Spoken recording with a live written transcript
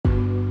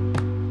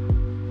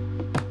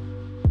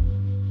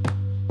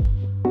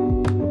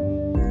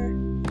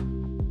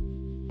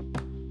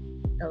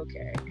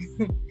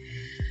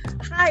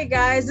Hi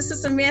guys, this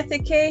is Samantha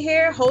K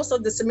here, host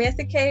of the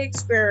Samantha K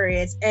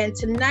Experience. And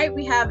tonight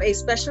we have a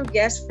special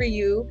guest for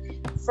you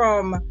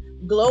from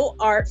Glow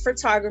Art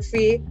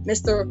Photography,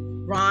 Mr.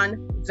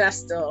 Ron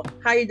Vestal.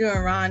 How you doing,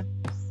 Ron?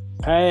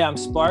 Hey, I'm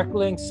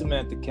sparkling,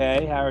 Samantha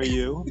K. How are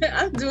you?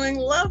 I'm doing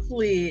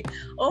lovely.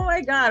 Oh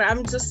my God,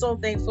 I'm just so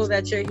thankful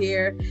that you're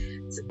here,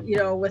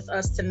 with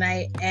us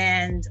tonight.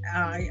 And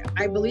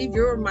I believe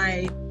you're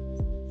my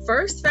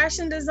first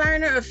fashion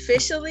designer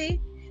officially.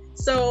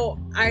 So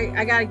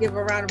I got to give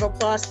a round of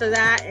applause for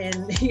that.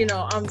 And,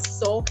 I'm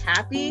so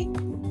happy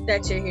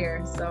that you're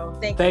here. So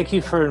thank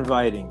you for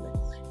inviting me.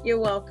 You're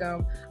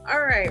welcome.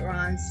 All right,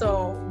 Ron.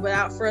 So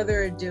without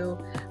further ado,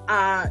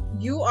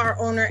 you are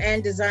owner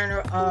and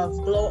designer of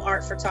Glow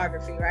Art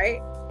Photography, right?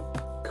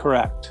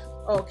 Correct.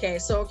 Okay.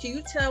 So can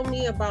you tell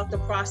me about the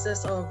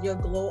process of your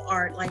Glow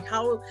Art? Like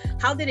how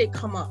did it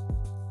come up?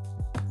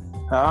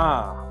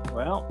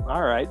 Well,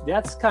 all right.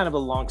 That's kind of a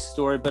long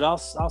story, but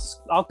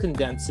I'll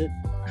condense it.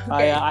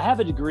 Okay. I have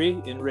a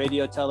degree in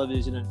radio,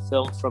 television, and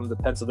film from the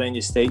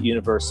Pennsylvania State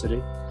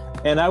University.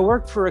 And I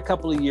worked for a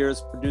couple of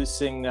years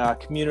producing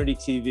community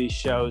TV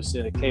shows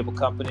in a cable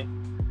company.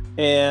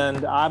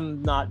 And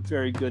I'm not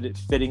very good at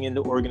fitting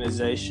into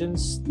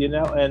organizations,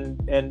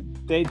 and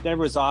there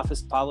was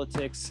office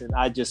politics, and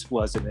I just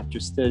wasn't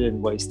interested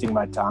in wasting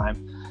my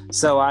time.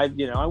 So I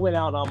went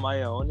out on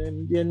my own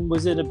and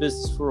was in a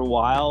business for a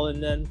while,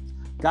 and then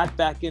got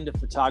back into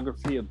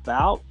photography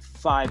about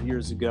 5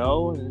 years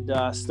ago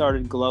and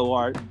started Glow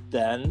Art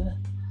then.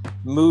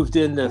 Moved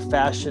into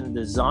fashion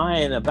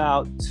design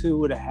about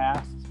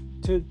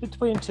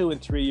between 2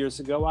 and 3 years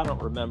ago. I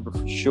don't remember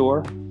for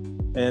sure.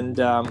 And,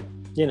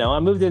 I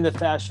moved into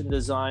fashion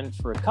design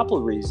for a couple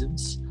of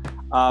reasons.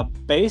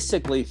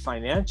 Basically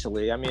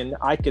financially,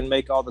 I can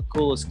make all the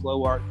coolest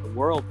glow art in the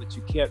world, but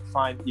you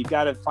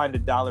got to find a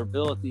dollar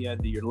bill at the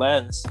end of your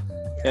lens.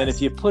 Yes. And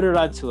if you put it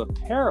onto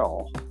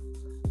apparel,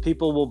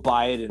 people will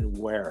buy it and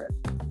wear it.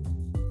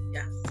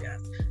 Yes.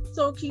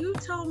 So can you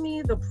tell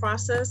me the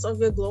process of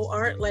your glow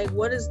art? Like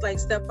what is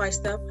step by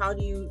step? How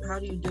do you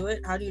do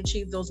it? How do you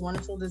achieve those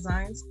wonderful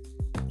designs?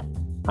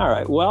 All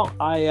right. Well,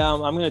 I'm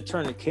going to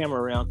turn the camera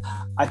around.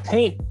 I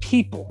paint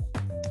people.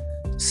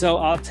 So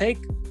I'll take,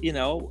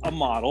 a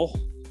model,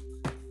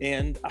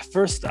 and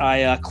first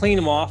I clean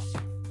them off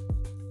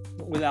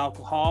with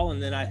alcohol,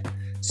 and then I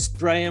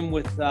spray them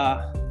with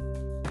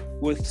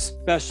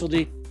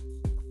specialty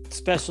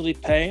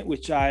paint,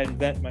 which I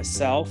invent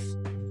myself.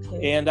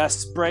 Okay. And I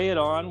spray it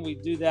on. We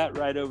do that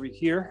right over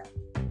here.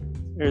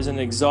 There's an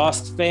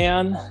exhaust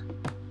fan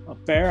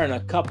up there and a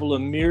couple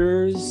of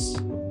mirrors.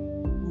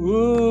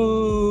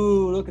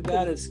 Woo, look at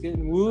that. It's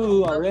getting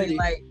woo already.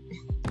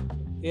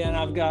 Yeah, and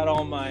I've got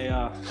all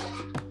my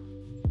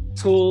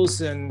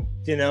tools and,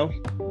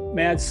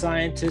 mad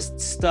scientist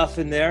stuff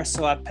in there.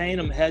 So I paint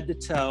them head to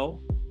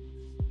toe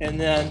and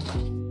then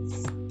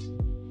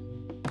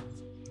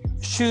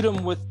shoot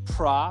them with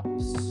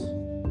props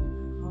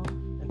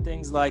and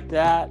things like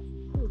that.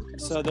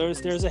 So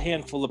there's a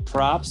handful of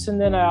props. And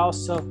then I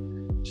also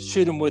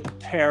shoot them with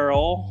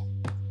apparel.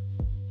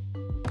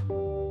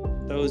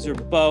 Those are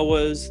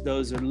boas,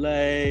 those are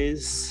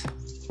leis,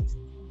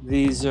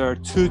 these are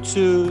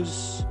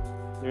tutus,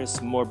 there's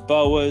some more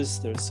boas,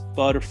 there's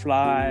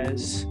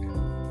butterflies,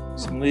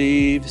 some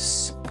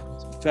leaves,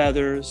 some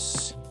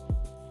feathers,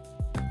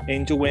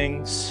 angel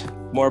wings,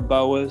 more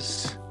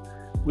boas.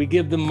 We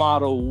give the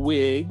model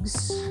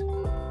wigs.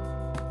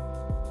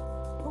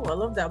 Oh, I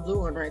love that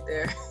blue one right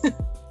there.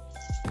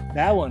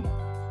 That one?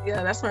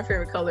 Yeah, that's my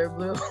favorite color,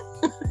 blue.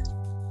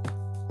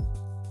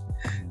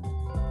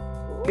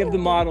 Give the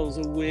models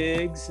a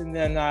wigs, and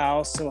then I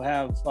also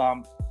have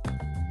a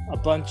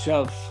bunch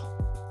of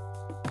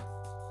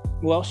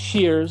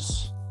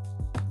shears,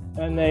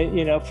 and they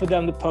for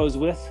them to pose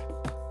with.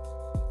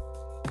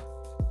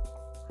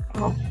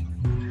 Oh,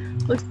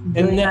 looks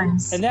really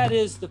nice. And that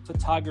is the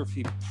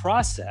photography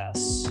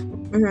process.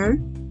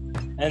 Mm-hmm.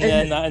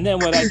 And then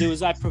what I do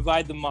is I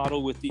provide the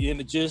model with the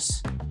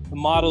images. The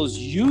models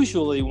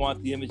usually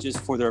want the images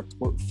for their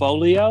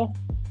portfolio.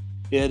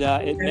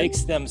 It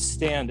makes them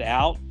stand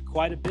out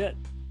quite a bit.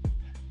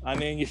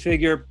 You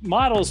figure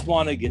models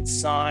want to get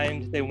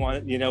signed. They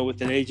want,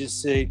 with an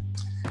agency,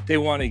 they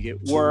want to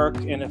get work.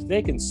 And if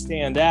they can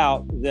stand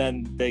out,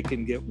 then they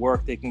can get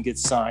work, they can get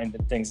signed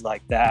and things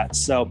like that.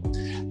 So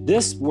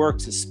this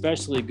works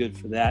especially good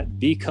for that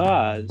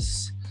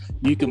because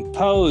you can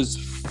pose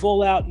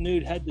full out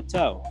nude head to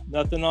toe,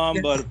 nothing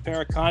on but a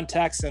pair of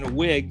contacts and a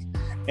wig.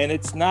 And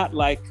it's not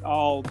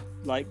all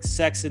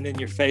sexing in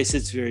your face.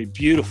 It's very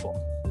beautiful.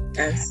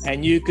 Yes.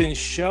 And you can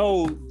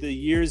show the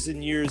years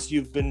and years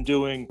you've been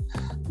doing,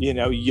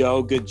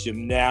 yoga,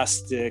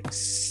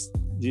 gymnastics,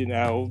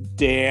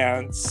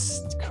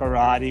 dance,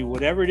 karate,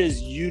 whatever it is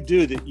you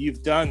do that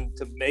you've done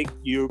to make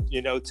you,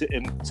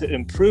 to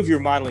improve your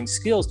modeling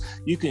skills.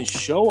 You can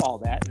show all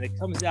that, and it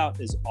comes out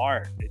as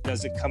art. It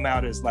doesn't come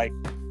out as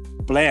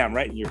blam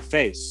right in your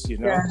face,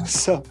 Yeah.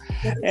 So,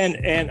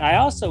 and I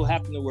also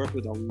happen to work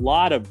with a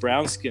lot of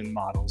brown skin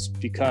models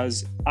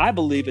because I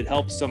believe it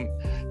helps them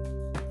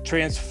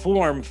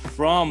transform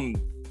from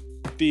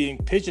being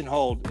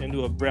pigeonholed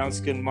into a brown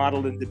skin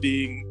model into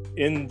being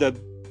in the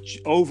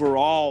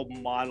overall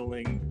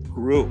modeling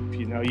group.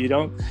 You know, you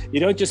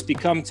don't just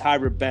become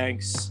Tyra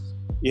Banks,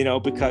 you know,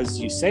 because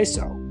you say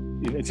so.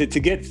 You know, to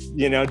get,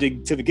 you know,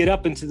 to get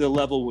up into the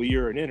level where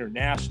you're an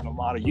international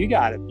model, you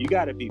gotta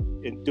be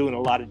doing a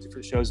lot of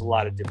different shows, a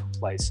lot of different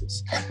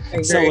places.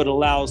 So it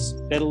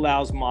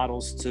allows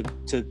models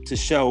to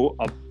show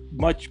a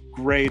much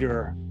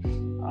greater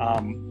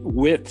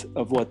width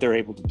of what they're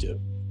able to do.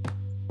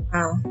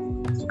 Wow,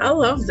 I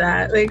love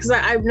that. Like, 'cause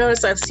I've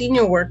noticed, I've seen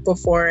your work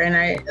before, and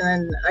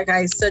like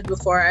I said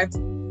before, I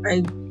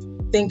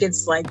think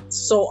it's like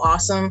so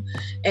awesome,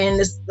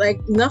 and it's like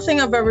nothing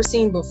I've ever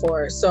seen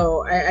before.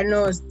 So I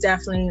know it's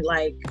definitely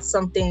like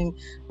something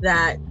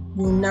that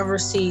you never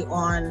see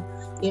on,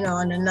 you know,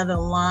 on another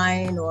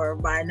line or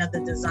by another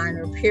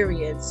designer,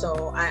 period.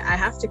 So I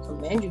have to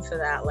commend you for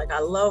that. Like, I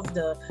love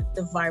the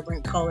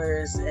vibrant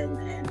colors,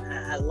 and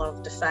I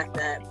love the fact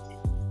that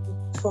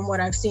from what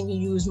I've seen, you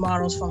use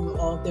models from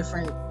all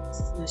different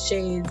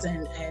shades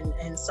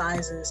and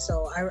sizes.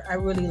 So I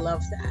really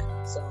love that.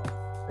 So,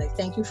 like,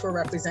 thank you for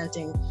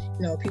representing,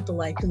 you know, people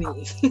like me.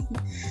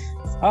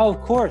 Oh,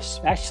 of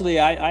course. Actually,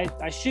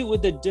 I shoot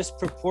with a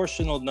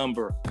disproportional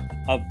number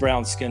of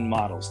brown skin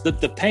models.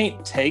 The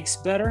paint takes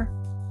better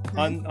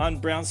on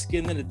brown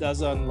skin than it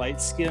does on light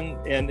skin.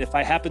 And if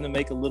I happen to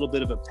make a little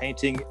bit of a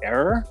painting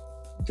error,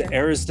 the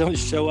errors don't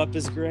show up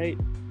as great,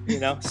 you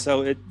know?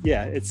 So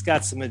it's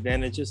got some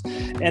advantages.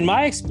 And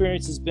my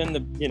experience has been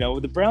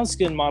the brown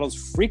skin models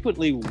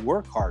frequently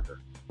work harder.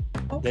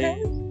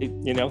 Okay.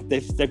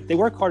 They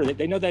work harder.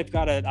 They know I've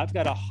got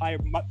a higher,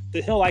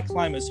 the hill I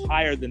climb is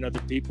higher than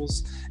other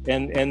people's,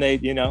 and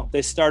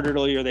they start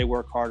earlier, they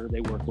work harder,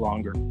 they work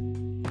longer.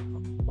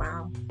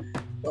 Wow.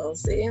 Well,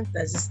 see,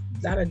 that's just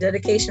a lot of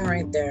dedication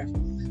right there.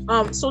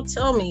 So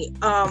tell me,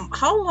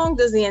 how long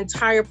does the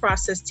entire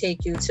process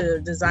take you to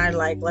design,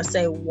 like, let's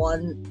say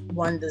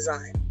one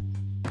design?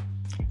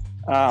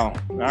 Oh,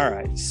 all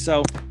right.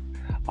 So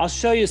I'll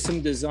show you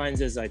some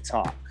designs as I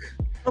talk.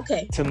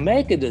 Okay. To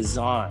make a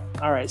design.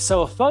 All right.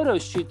 So a photo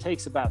shoot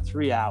takes about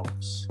 3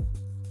 hours.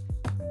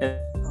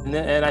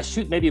 And I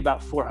shoot maybe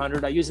about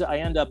 400. I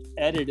end up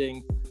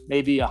editing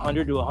maybe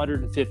 100 to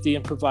 150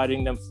 and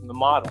providing them from the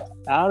model.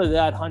 Out of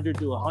that 100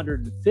 to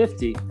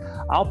 150,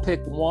 I'll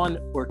pick 1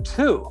 or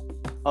 2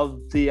 of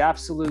the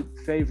absolute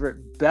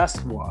favorite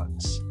best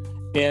ones.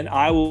 And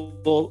I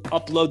will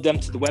upload them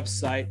to the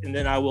website, and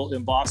then I will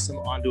emboss them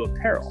onto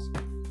apparel.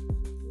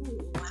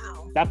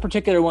 That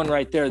particular one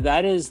right there,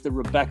 that is the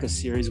Rebecca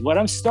series. What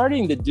I'm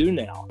starting to do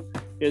now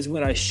is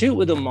when I shoot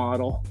with a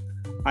model,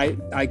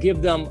 I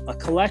give them a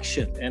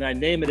collection and I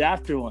name it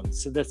after one.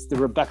 So that's the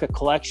Rebecca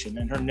collection,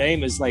 and her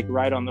name is like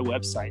right on the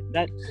website.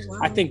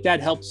 I think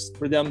that helps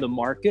for them to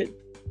market.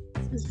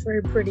 It's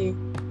very pretty,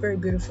 very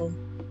beautiful.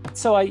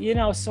 So I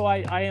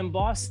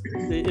emboss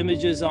the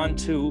images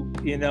onto,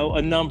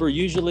 a number,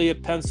 usually a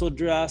pencil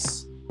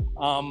dress,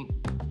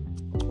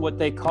 what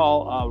they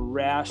call a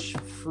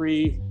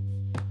rash-free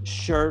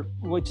shirt,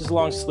 which is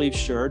long sleeve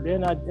shirt,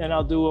 and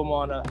I'll do them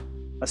on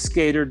a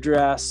skater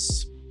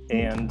dress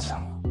and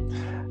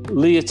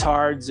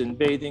leotards and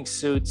bathing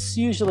suits,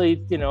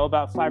 usually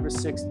about 5 or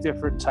 6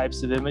 different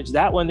types of image.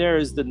 That one there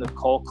is the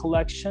Nicole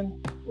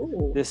collection.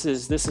 Ooh. This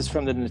is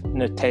from the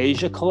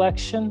Natasha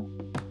collection.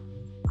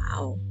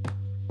 Wow.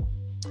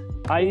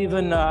 I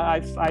even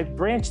I've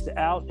branched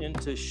out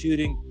into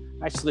shooting,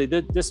 actually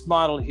this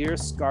model here,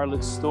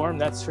 Scarlet Storm,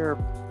 that's her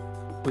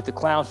with the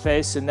clown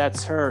face, and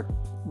that's her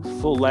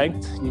full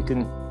length. You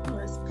can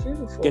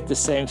get the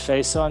same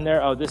face on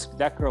there. Oh,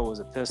 that girl was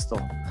a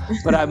pistol.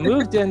 But I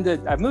moved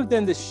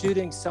into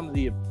shooting some of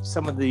the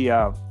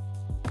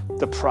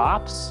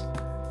props,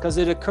 because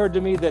it occurred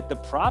to me that the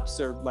props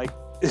are like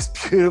as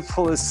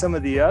beautiful as some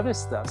of the other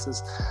stuff.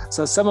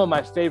 So some of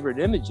my favorite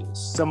images,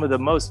 some of the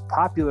most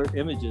popular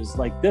images,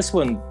 like this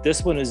one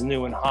is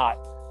new and hot.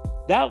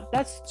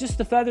 That's just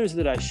the feathers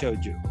that I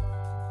showed you.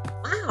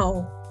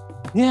 Wow.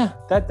 Yeah,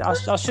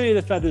 I'll show you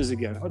the feathers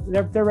again.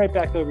 They're right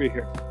back over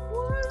here.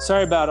 What?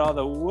 Sorry about all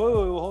the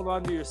whoa, hold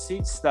on to your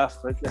seat stuff,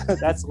 but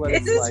that's what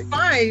it's like. It's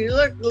fine.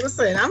 Look,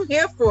 listen, I'm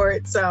here for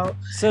it. So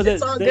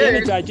it's all the good.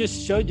 Image I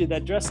just showed you,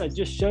 that dress I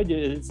just showed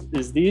you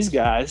is these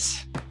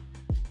guys.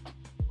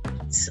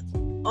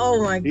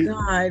 Oh my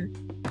God.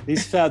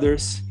 These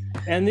feathers.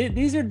 And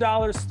these are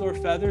dollar store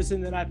feathers,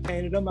 and then I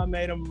painted them. I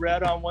made them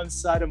red on one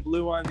side and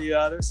blue on the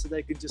other, so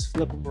they could just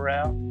flip them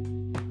around.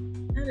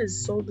 That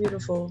is so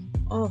beautiful.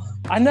 Oh,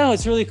 I know,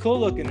 it's really cool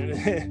looking.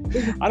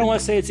 I don't want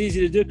to say it's easy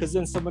to do, because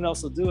then someone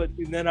else will do it,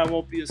 and then I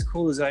won't be as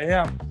cool as I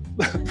am.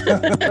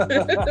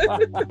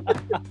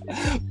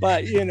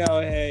 But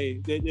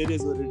hey, it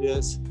is what it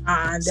is.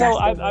 So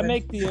I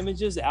make the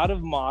images out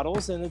of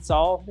models, and it's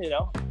all,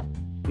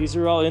 these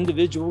are all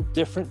individual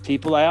different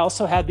people. I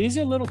also have, these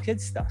are little kid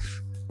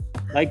stuff.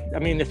 Like, I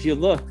mean, if you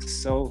look,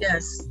 so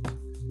yes.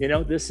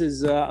 This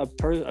is a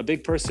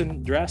big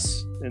person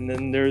dress, and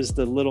then there's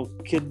the little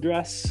kid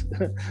dress,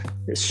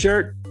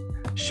 shirt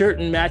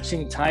and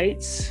matching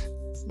tights.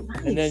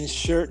 Nice. And then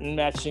shirt and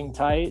matching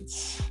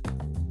tights,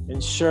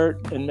 and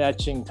shirt and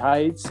matching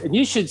tights. And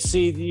you should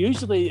see,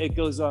 usually it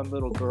goes on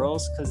little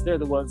girls because they're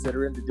the ones that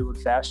are into doing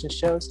fashion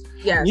shows.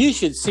 Yes. And you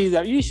should see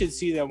them. You should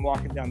see them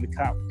walking down the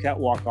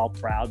catwalk all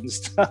proud and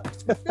stuff.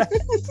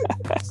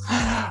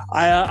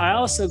 I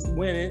also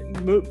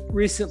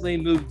recently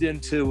moved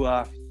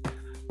into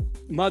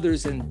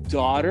mothers and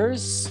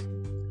daughters.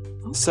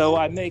 So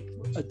I make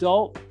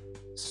adult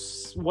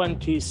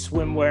one-piece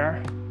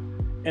swimwear,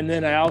 and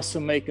then I also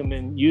make them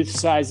in youth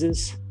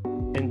sizes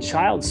and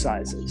child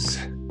sizes.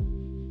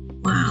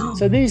 Wow.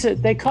 So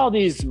they call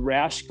these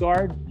rash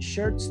guard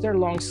shirts. They're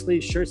long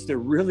sleeve shirts. They're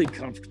really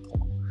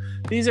comfortable.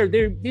 These are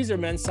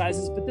men's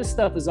sizes, but this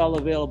stuff is all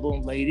available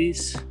in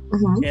ladies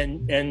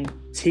and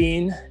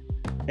teen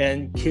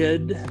and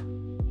kid.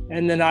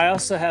 And then I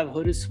also have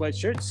hooded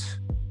sweatshirts,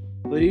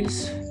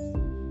 hoodies.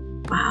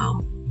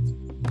 Wow.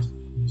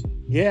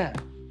 Yeah.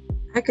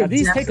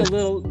 These take a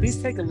little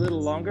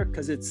longer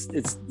because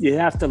it's you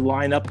have to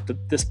line up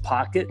this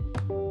pocket,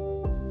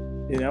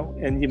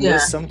 and you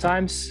miss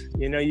sometimes.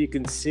 You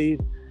can see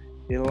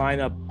you line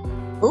up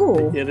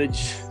the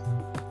image.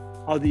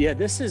 Oh yeah,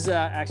 this is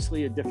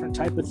actually a different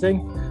type of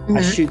thing.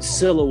 I shoot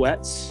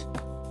silhouettes.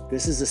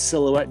 This is a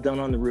silhouette done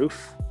on the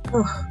roof.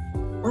 Oh,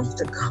 love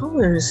the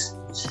colors.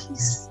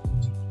 Jeez,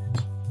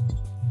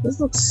 this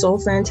looks so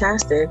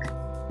fantastic.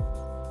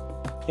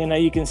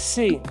 You can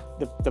see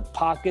the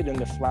pocket and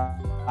the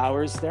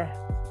flowers there.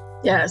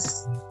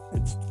 Yes.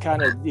 It's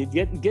kind of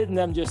getting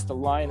them just to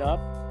line up.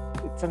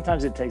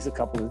 Sometimes it takes a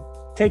couple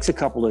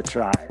of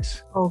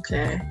tries.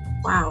 Okay.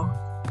 Wow.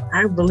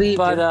 I believe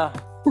it.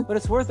 But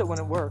it's worth it when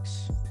it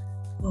works.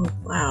 Oh,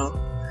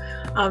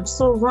 wow.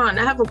 So Ron,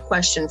 I have a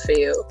question for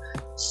you.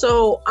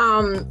 So,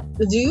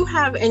 do you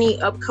have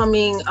any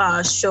upcoming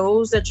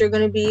shows that you're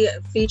going to be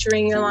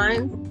featuring your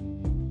line?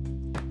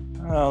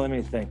 Oh, let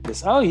me think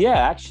this. Oh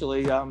yeah,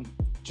 actually,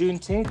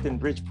 Juneteenth in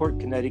Bridgeport,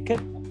 Connecticut.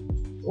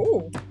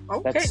 Oh,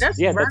 okay, that's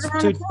right that's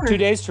around the corner. 2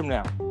 days from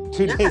now.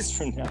 2 days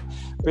from now,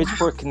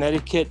 Bridgeport,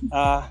 Connecticut.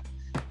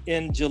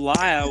 In July,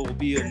 I will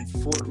be in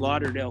Fort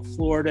Lauderdale,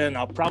 Florida, and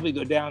I'll probably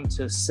go down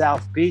to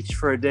South Beach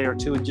for a day or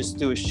two and just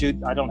do a shoot.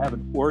 I don't have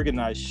an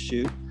organized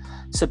shoot.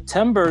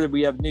 September,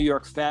 we have New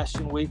York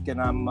Fashion Week, and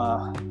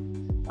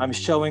I'm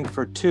showing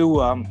for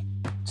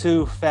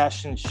two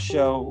fashion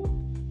show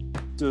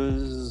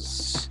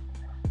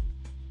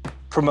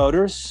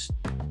promoters,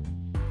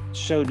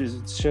 show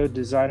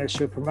designers,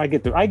 I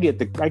get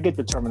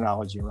the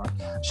terminology wrong.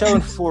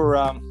 Showing for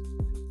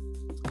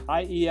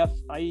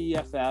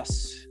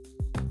IEFS,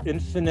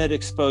 Infinite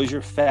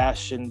Exposure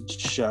Fashion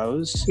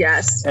shows.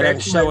 Yes, and I'm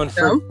showing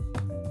for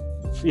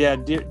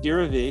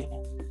Dira V,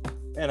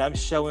 and I'm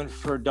showing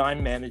for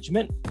Dime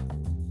Management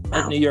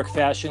at New York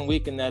Fashion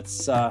Week, and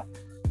that's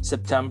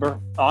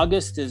September.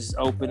 August is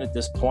open at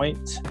this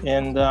point,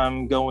 and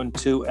I'm going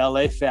to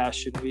LA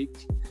Fashion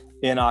Week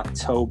in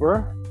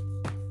October,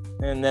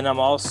 and then I'm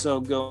also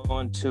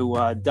going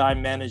to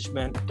Dime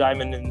Management,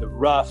 Diamond in the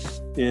Rough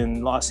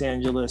in Los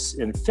Angeles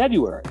in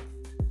February.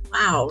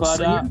 Wow, but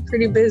so you're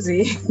pretty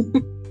busy.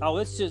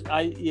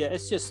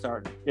 It's just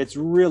starting. It's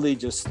really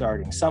just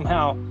starting.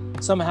 Somehow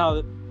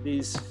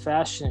these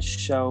fashion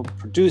show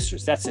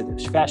producers, that's it,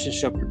 fashion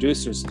show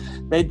producers,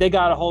 they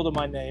got a hold of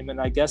my name, and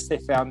I guess they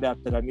found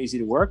out that I'm easy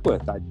to work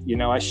with.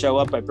 I show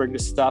up, I bring the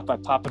stuff, I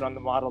pop it on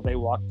the model, they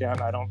walk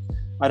down.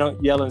 I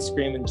don't yell and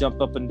scream and jump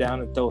up and down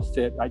and throw a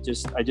fit. I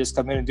just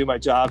come in and do my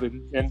job,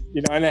 and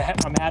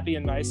I'm happy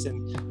and nice.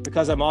 And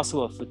because I'm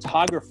also a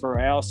photographer,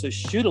 I also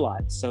shoot a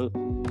lot. So,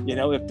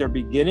 if they're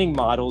beginning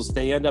models,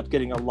 they end up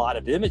getting a lot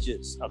of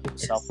images of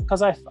themselves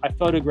because I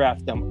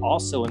photograph them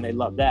also, and they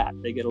love that.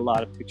 They get a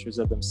lot of pictures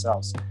of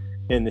themselves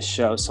in the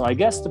show. So I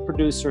guess the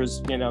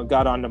producers,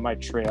 got onto my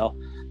trail.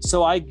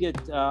 So I get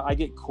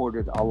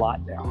courted a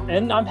lot now,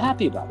 and I'm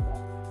happy about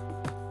that.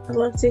 I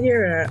love to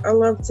hear that. I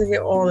love to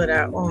hear all of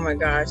that. Oh my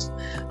gosh.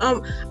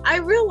 I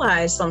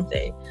realized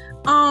something.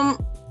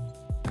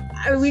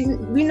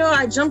 We know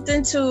I jumped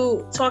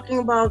into talking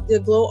about the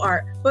glow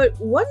art, but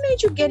what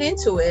made you get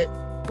into it?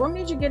 What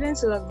made you get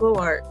into the glow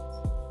art?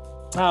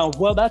 Oh,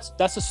 well, that's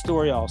a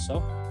story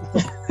also.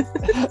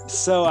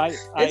 So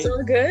it's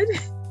all good.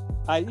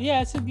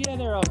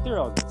 They're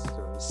all good stories.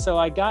 So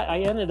I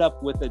ended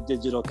up with a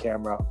digital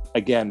camera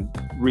again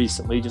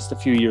recently, just a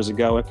few years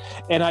ago,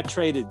 and I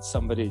traded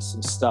somebody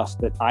some stuff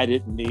that I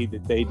didn't need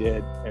that they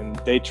did, and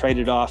they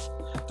traded off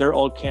their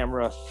old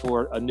camera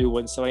for a new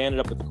one. So I ended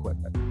up with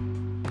equipment.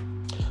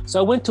 So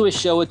I went to a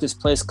show at this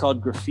place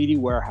called Graffiti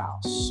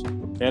Warehouse,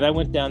 and I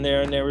went down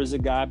there, and there was a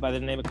guy by the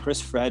name of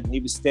Chris Fred, and he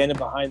was standing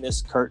behind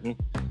this curtain,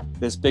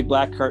 this big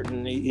black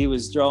curtain. He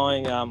was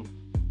drawing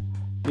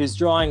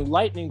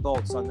lightning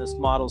bolts on this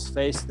model's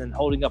face and then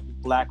holding up a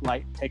black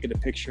light and taking a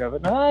picture of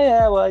it.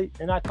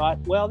 And I thought,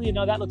 well,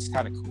 that looks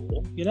kind of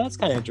cool. It's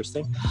kind of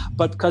interesting.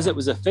 But because it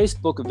was a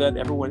Facebook event,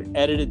 everyone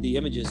edited the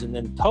images and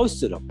then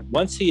posted them.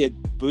 Once he had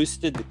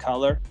boosted the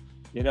color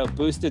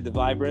boosted the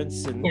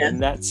vibrance and, Yeah.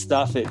 and that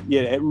stuff. It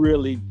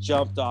really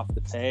jumped off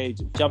the page.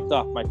 It jumped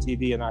off my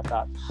TV, and I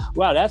thought,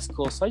 wow, that's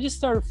cool. So I just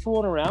started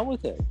fooling around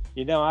with it.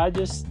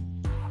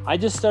 I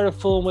just started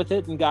fooling with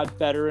it and got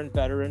better and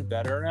better and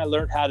better. And I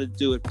learned how to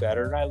do it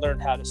better. And I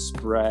learned how to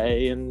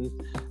spray. And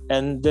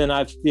then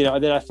I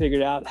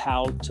figured out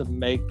how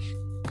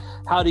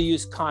to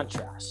use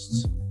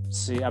contrasts.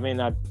 See, I mean,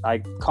 I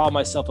call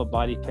myself a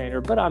body painter,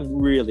 but I'm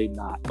really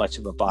not much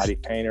of a body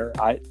painter.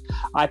 I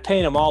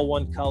paint them all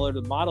one color.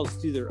 The models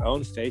do their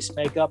own face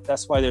makeup.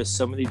 That's why there's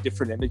so many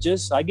different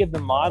images. So I give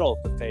the model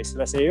the face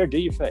and I say, here, do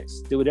your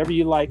face. Do whatever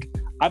you like.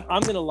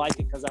 I'm going to like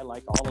it because I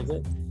like all of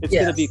it. It's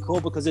going to be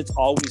cool because it's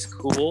always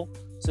cool.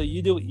 So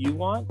you do what you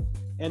want.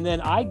 And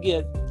then I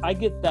get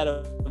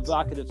that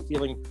evocative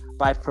feeling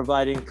by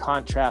providing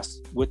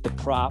contrast with the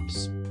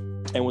props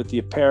and with the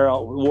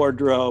apparel,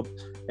 wardrobe,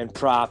 and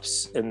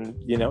props, and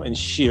and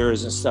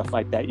shears and stuff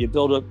like that. You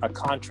build a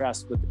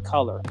contrast with the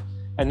color,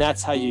 and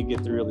that's how you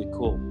get the really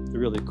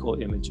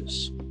cool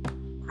images.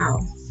 Wow,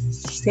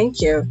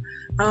 thank you.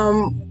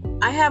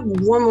 I have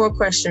one more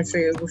question for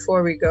you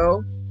before we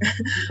go.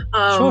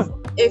 Sure.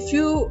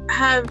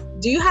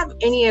 Do you have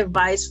any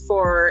advice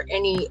for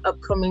any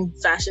upcoming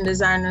fashion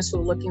designers who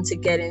are looking to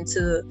get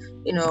into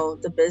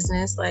the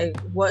business? Like,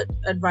 what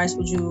advice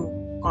would you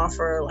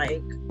offer?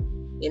 Like,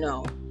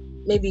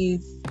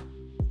 maybe.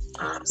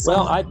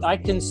 Well, I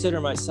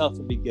consider myself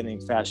a beginning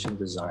fashion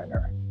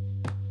designer.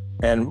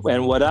 And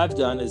what I've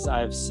done is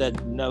I've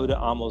said no to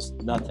almost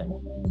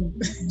nothing.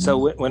 So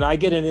when I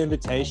get an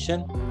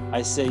invitation,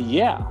 I say,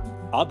 yeah,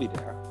 I'll be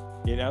there.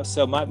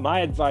 So my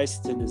advice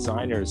to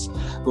designers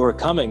who are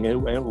coming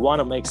and want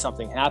to make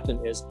something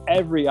happen is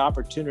every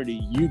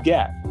opportunity you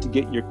get to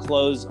get your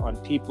clothes on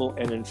people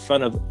and in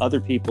front of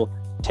other people,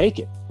 take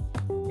it.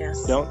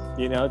 Yes.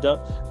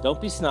 Don't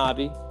be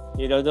snobby.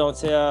 Don't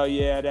say, oh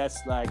yeah,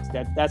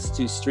 that's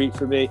too street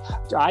for me.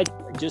 I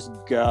just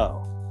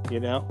go,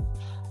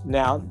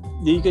 Now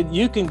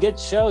you can get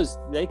shows.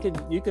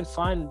 You can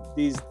find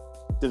these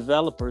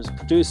developers,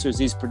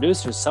 these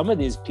producers. Some of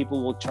these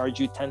people will charge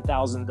you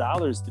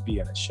 $10,000 to be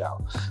in a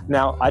show.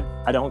 Now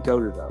I don't go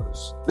to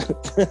those.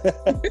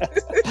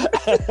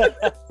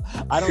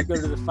 I don't go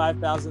to the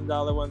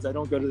 $5,000 ones. I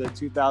don't go to the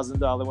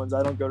 $2,000 ones.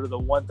 I don't go to the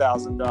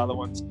 $1,000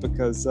 ones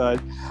because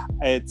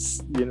it's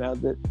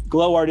the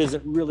glow art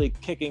isn't really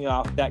kicking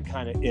off that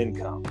kind of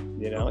income.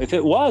 If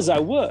it was, I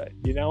would.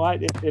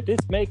 If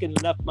it's making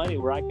enough money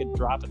where I could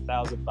drop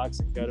 $1,000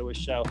 and go to a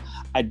show,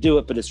 I'd do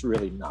it. But it's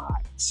really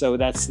not. So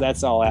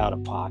that's all out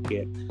of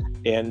pocket,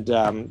 and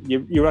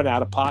you run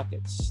out of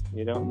pockets.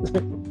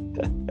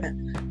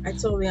 I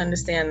totally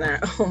understand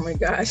that. Oh my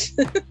gosh.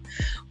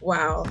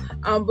 Wow.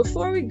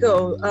 Before we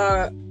go,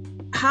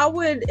 how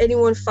would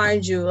anyone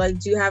find you? Like,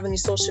 do you have any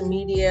social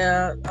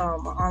media,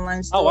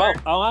 online store?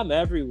 Oh, I'm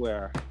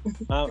everywhere.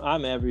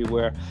 I'm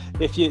everywhere.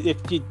 If you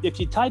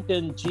type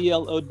in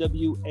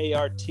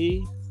GLOWART,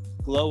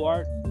 glow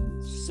art,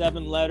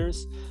 7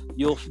 letters,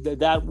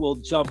 that will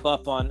jump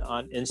up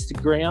on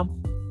Instagram.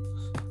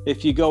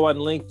 If you go on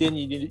LinkedIn,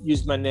 you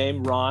use my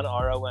name, Ron,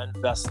 R-O-N,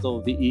 Vestal,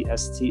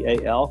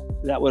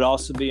 V-E-S-T-A-L. That would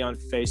also be on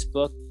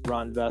Facebook,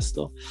 Ron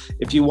Vestal.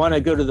 If you want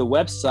to go to the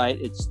website,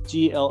 it's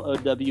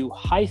GLOW-ART.com.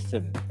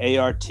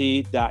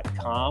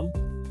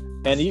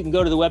 And you can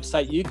go to the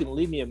website. You can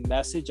leave me a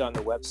message on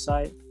the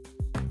website,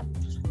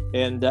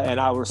 and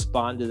I'll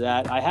respond to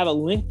that. I have a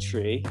link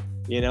tree.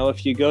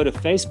 If you go to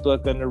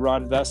Facebook under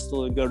Ron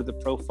Vestal and go to the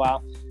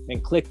profile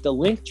and click the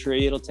link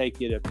tree, it'll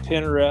take you to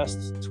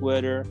Pinterest,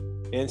 Twitter,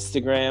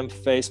 Instagram,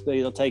 Facebook.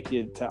 It'll take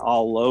you to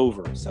all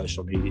over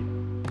social media.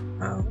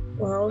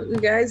 Well, you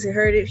guys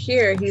heard it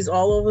here. He's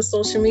all over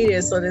social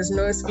media, so there's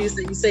no excuse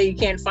that you say you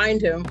can't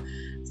find him.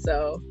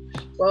 So,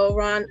 well,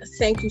 Ron,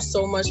 thank you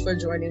so much for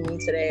joining me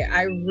today.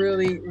 I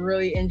really,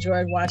 really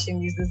enjoyed watching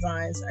these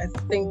designs. I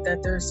think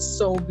that they're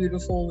so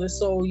beautiful. They're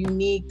so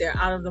unique. They're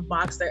out of the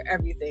box. They're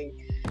everything.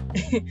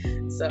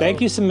 So, thank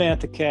you,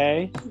 Samantha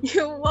Kay.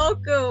 You're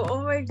welcome.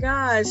 Oh my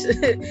gosh.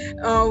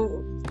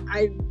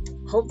 I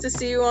hope to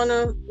see you on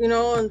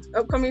an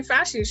upcoming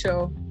fashion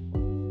show.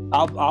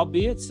 I'll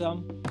be at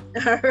some.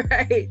 All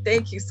right.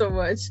 Thank you so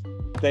much.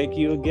 Thank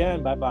you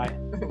again. Bye-bye.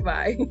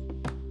 Bye.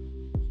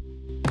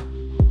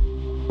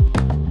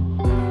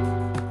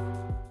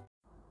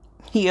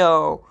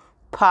 Yo,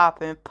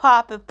 poppin',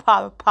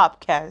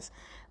 popcast.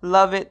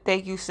 Love it.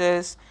 Thank you,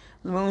 sis.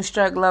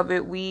 Moonstruck, love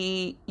it.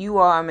 You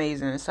are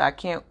amazing. So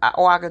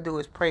all I can do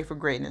is pray for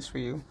greatness for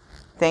you.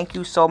 Thank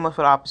you so much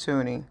for the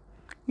opportunity.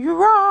 You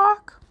rock.